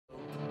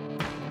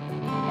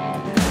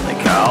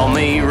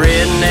me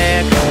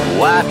redneck,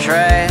 white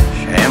trash,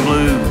 and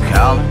blue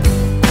collar.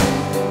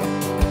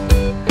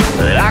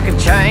 But I could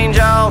change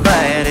all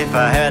that if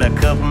I had a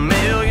couple $1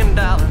 million.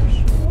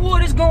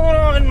 What is going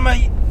on,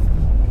 my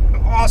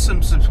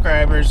awesome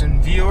subscribers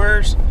and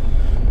viewers?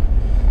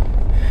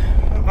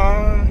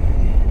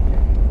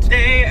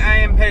 Today I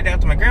am headed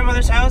out to my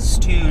grandmother's house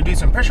to do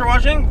some pressure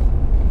washing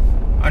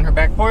on her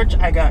back porch.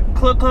 I got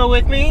Clo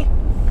with me,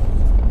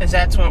 as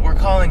that's what we're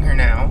calling her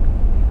now,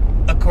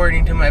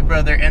 according to my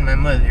brother and my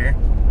mother.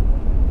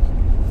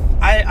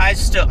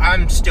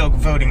 I'm still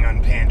voting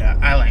on Panda.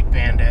 I like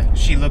Panda.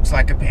 She looks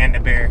like a panda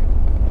bear.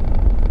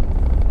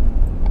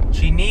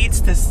 She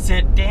needs to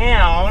sit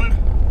down.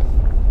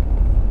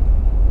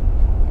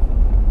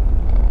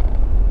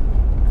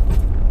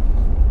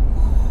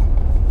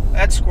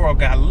 That squirrel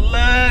got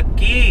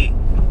lucky.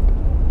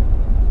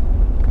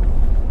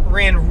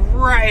 Ran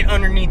right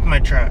underneath my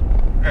truck.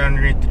 Or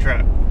underneath the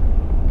truck.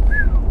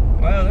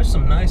 Wow, there's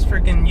some nice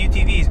freaking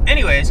UTVs.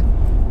 Anyways,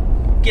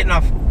 getting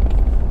off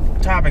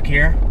topic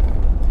here.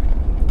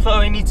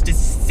 Chloe needs to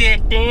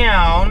sit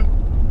down.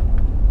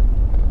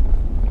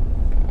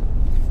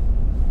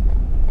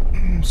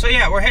 So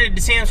yeah, we're headed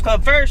to Sam's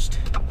Club first.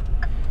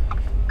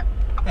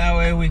 That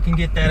way we can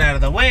get that out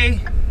of the way.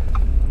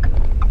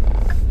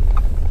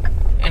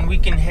 And we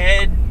can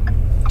head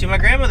to my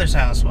grandmother's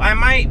house. I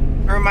might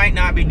or might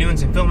not be doing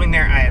some filming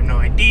there. I have no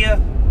idea.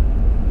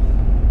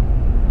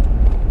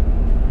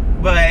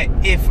 But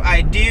if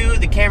I do,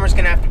 the camera's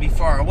gonna have to be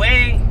far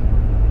away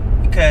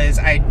because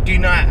I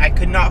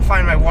could not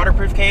find my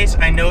waterproof case.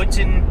 I know it's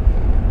in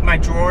my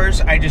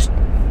drawers.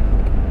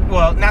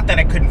 Well, not that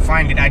I couldn't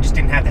find it, I just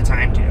didn't have the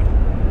time to.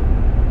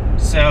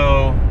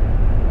 So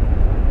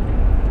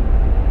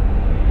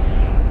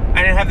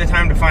I didn't have the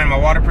time to find my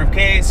waterproof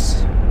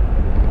case.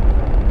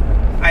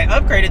 I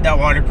upgraded that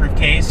waterproof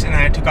case and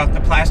I took off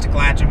the plastic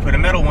latch and put a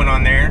metal one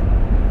on there,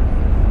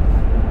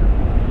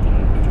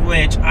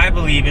 which I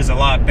believe is a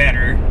lot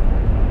better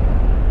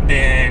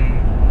than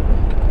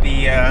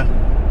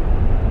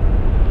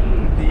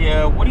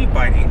what are you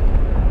biting?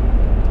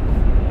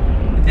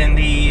 Than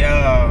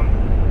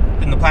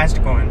the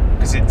plastic one,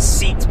 because it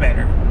seats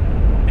better,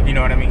 if you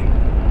know what I mean.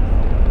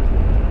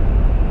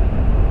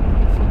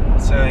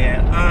 So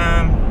yeah,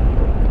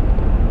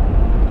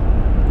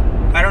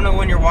 I don't know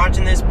when you're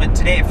watching this, but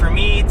today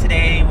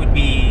would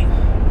be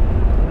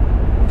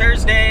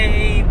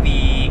Thursday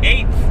the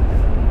 8th.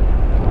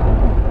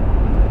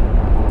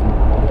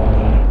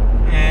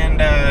 And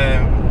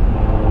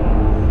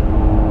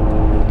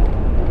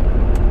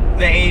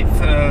the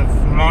 8th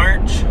of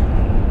March.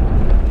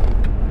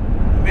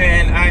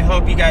 And I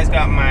hope you guys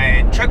got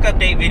my truck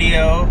update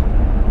video.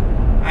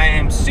 I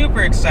am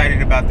super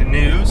excited about the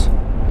news.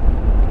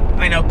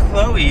 I know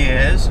Chloe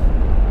is.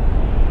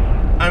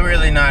 I'm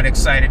really not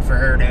excited for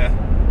her to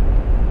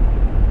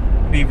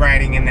be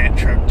riding in that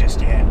truck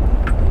just yet.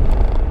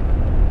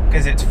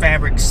 Because it's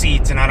fabric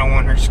seats and I don't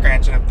want her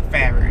scratching up the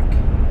fabric.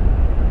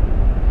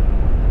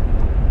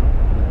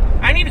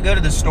 I need to go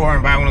to the store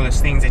and buy one of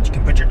those things that you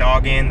can put your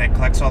dog in that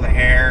collects all the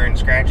hair and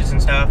scratches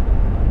and stuff.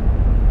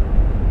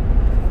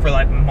 For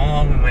like my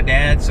mom and my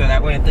dad, so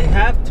that way if they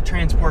have to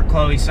transport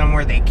Chloe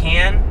somewhere, they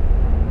can.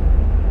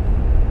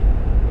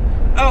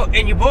 Oh,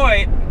 and your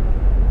boy,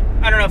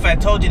 I don't know if I've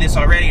told you this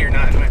already or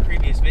not in my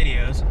previous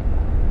videos,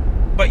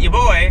 but your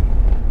boy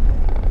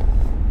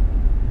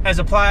has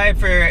applied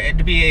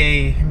to be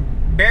a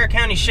Bexar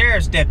County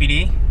Sheriff's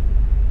deputy.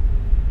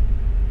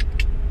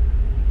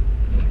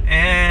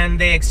 And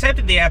they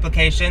accepted the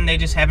application, they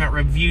just haven't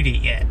reviewed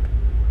it yet.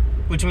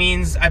 Which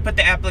means I put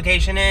the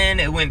application in,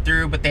 it went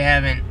through, but they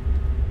haven't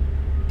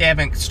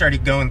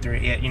started going through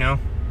it yet, you know?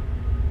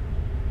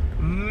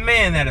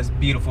 Man, that is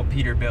beautiful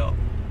Peterbilt.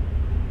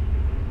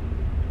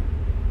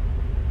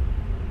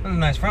 That's a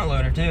nice front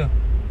loader too.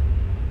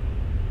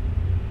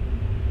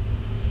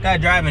 Guy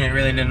driving it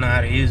really didn't know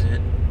how to use it.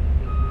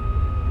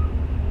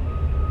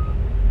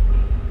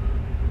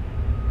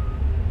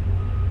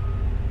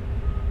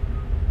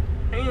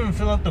 I didn't even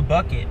fill up the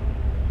bucket.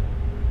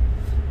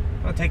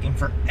 It'll take him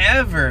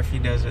forever if he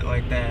does it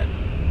like that.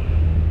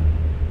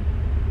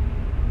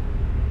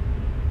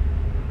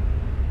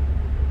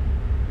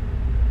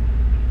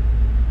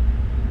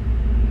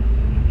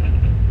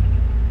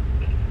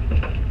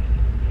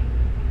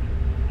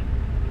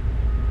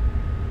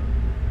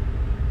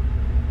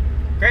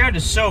 Ground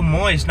is so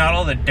moist, not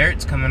all the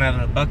dirt's coming out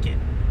of the bucket.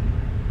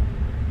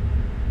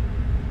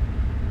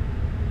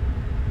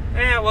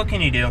 Yeah, what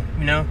can you do,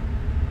 you know?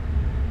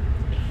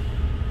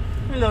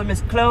 Hello,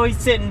 Miss Chloe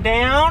sitting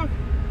down.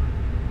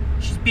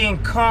 She's being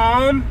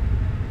calm.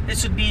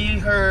 This would be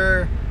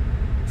her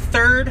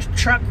 3rd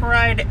truck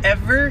ride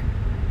ever.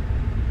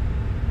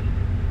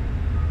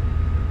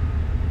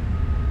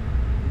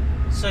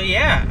 So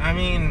yeah, I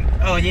mean,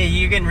 oh yeah,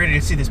 you're getting ready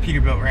to see this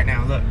Peterbilt right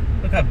now.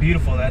 Look how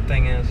beautiful that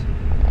thing is.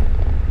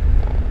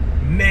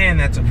 Man,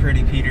 that's a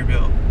pretty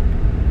Peterbilt.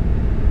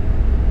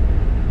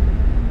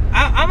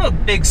 I'm a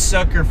big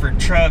sucker for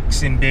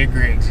trucks and big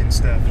rigs and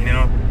stuff, you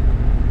know.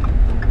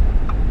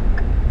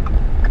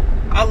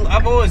 I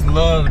I've always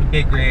loved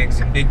big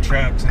rigs and big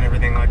trucks and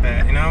everything like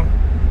that, you know?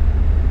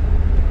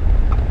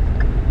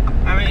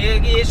 I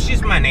mean, it's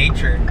just my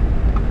nature.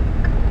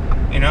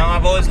 You know,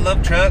 I've always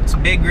loved trucks,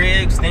 big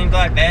rigs, things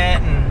like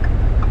that,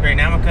 and right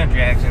now my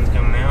country accent's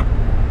coming out.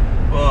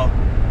 Well,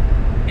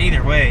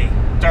 either way,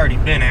 it's already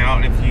been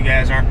out if you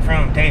guys aren't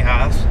from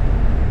Tejas.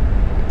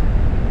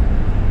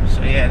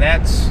 So yeah,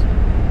 that's,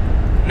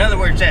 in other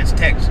words, that's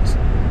Texas.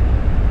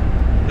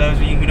 Those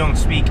of you who don't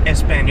speak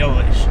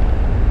Espanolish,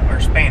 or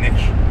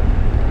Spanish,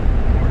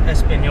 or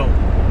Espanol.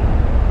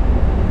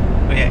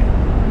 But yeah,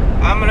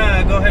 I'm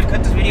gonna go ahead and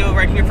cut this video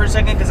right here for a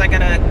second because I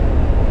gotta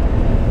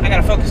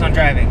focus on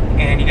driving,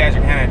 and you guys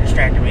are kind of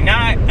distracting me.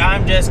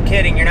 I'm just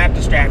kidding. You're not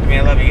distracting me.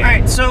 I love you guys. All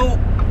right, so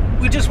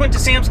we just went to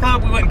Sam's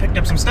Club. We went and picked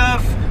up some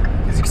stuff.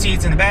 As you can see,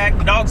 it's in the back.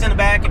 The dog's in the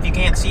back. If you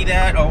can't see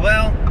that, oh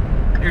well.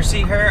 Or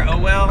see her, oh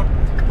well.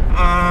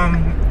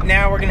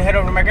 Now we're gonna head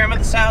over to my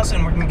grandmother's house,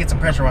 and we're gonna get some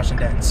pressure washing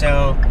done.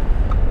 So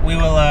we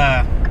will.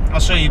 I'll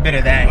show you a bit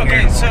of that.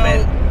 Okay, so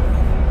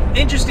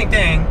interesting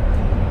thing.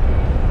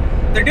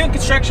 They're doing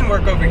construction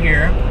work over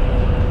here,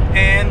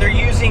 and they're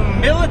using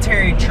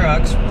military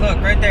trucks.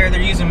 Look, right there,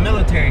 they're using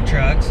military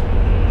trucks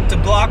to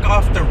block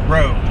off the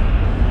road.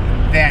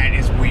 That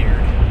is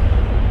weird.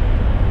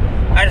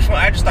 I just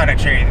thought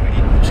I'd share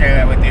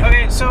that with you.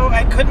 Okay, so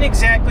I couldn't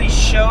exactly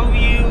show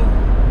you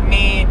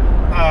me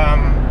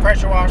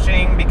pressure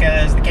washing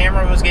because the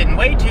camera was getting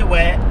way too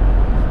wet.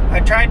 I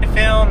tried to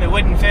film, it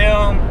wouldn't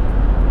film.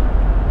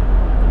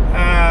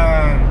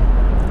 I'm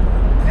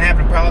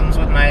having problems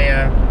with my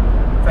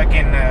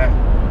freaking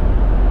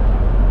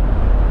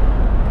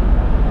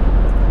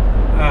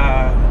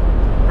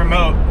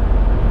remote.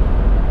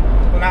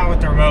 Well, not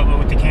with the remote, but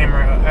with the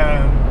camera.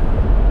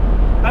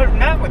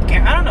 Not with the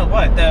camera. I don't know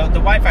what. The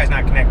Wi-Fi's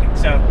not connecting.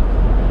 So,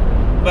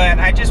 but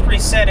I just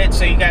reset it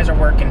so you guys are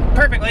working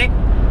perfectly.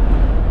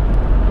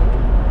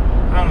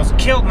 I almost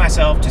killed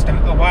myself just a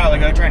while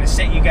ago trying to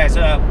set you guys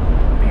up.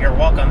 You're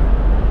welcome.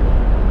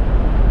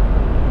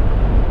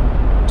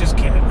 Just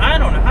kidding. I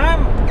don't know.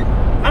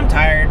 I'm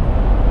tired.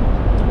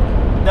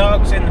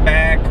 Dogs in the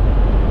back.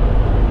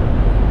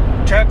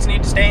 Trucks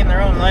need to stay in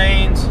their own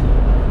lanes.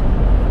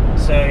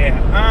 So yeah.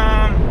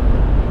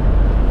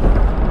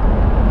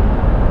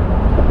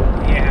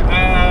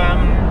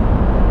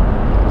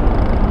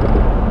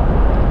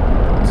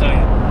 So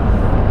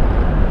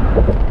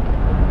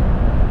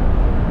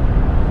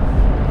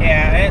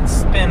yeah,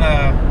 it's been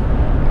a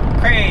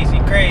crazy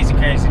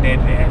day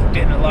today. I'm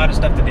getting a lot of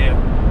stuff to do.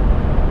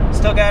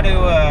 Still got to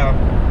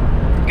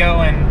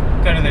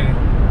go to the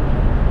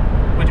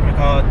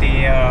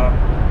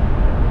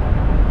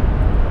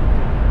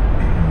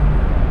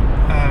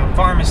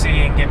pharmacy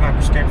and get my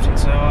prescription.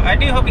 So I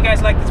do hope you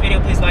guys like this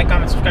video. Please like,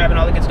 comment, subscribe, and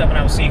all the good stuff, and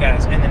I will see you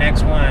guys in the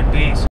next one. Peace.